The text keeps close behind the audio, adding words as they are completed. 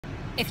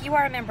If you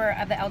are a member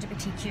of the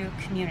LGBTQ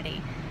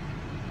community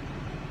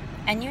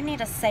and you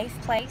need a safe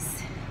place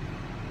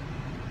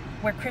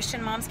where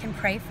Christian moms can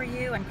pray for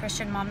you and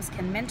Christian moms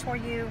can mentor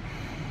you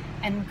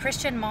and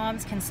Christian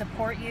moms can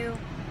support you,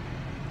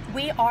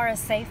 we are a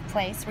safe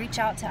place. Reach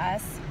out to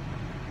us.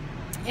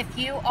 If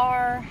you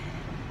are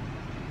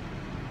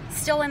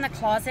still in the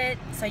closet,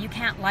 so you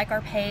can't like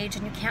our page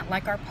and you can't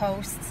like our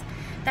posts,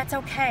 that's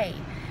okay.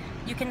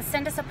 You can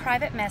send us a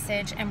private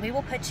message and we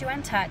will put you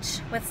in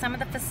touch with some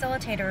of the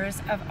facilitators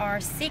of our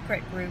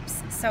secret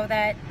groups so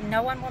that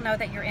no one will know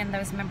that you're in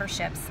those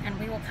memberships, and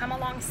we will come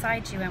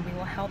alongside you and we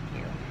will help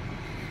you.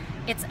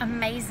 It's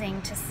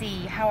amazing to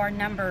see how our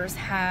numbers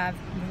have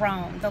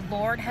grown. The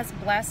Lord has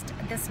blessed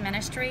this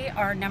ministry.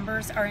 Our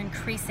numbers are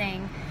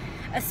increasing,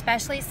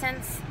 especially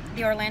since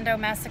the Orlando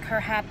massacre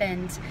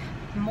happened.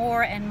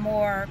 More and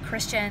more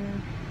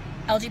Christian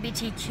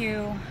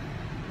LGBTQ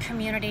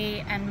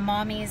community and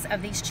mommies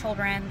of these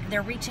children,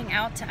 they're reaching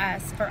out to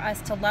us for us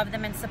to love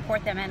them and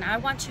support them. And I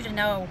want you to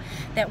know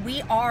that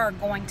we are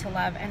going to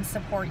love and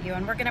support you,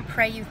 and we're going to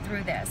pray you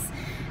through this.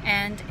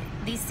 And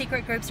these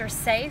secret groups are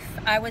safe.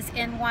 I was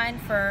in one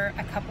for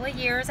a couple of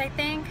years, I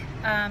think,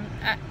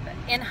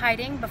 in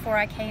hiding before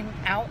I came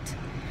out.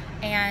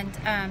 And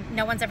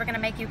no one's ever going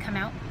to make you come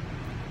out,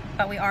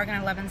 but we are going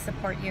to love and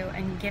support you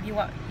and give you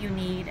what you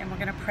need, and we're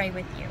going to pray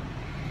with you.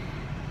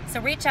 So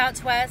reach out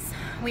to us.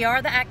 We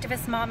are the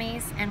Activist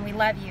Mommies, and we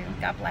love you.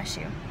 God bless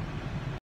you.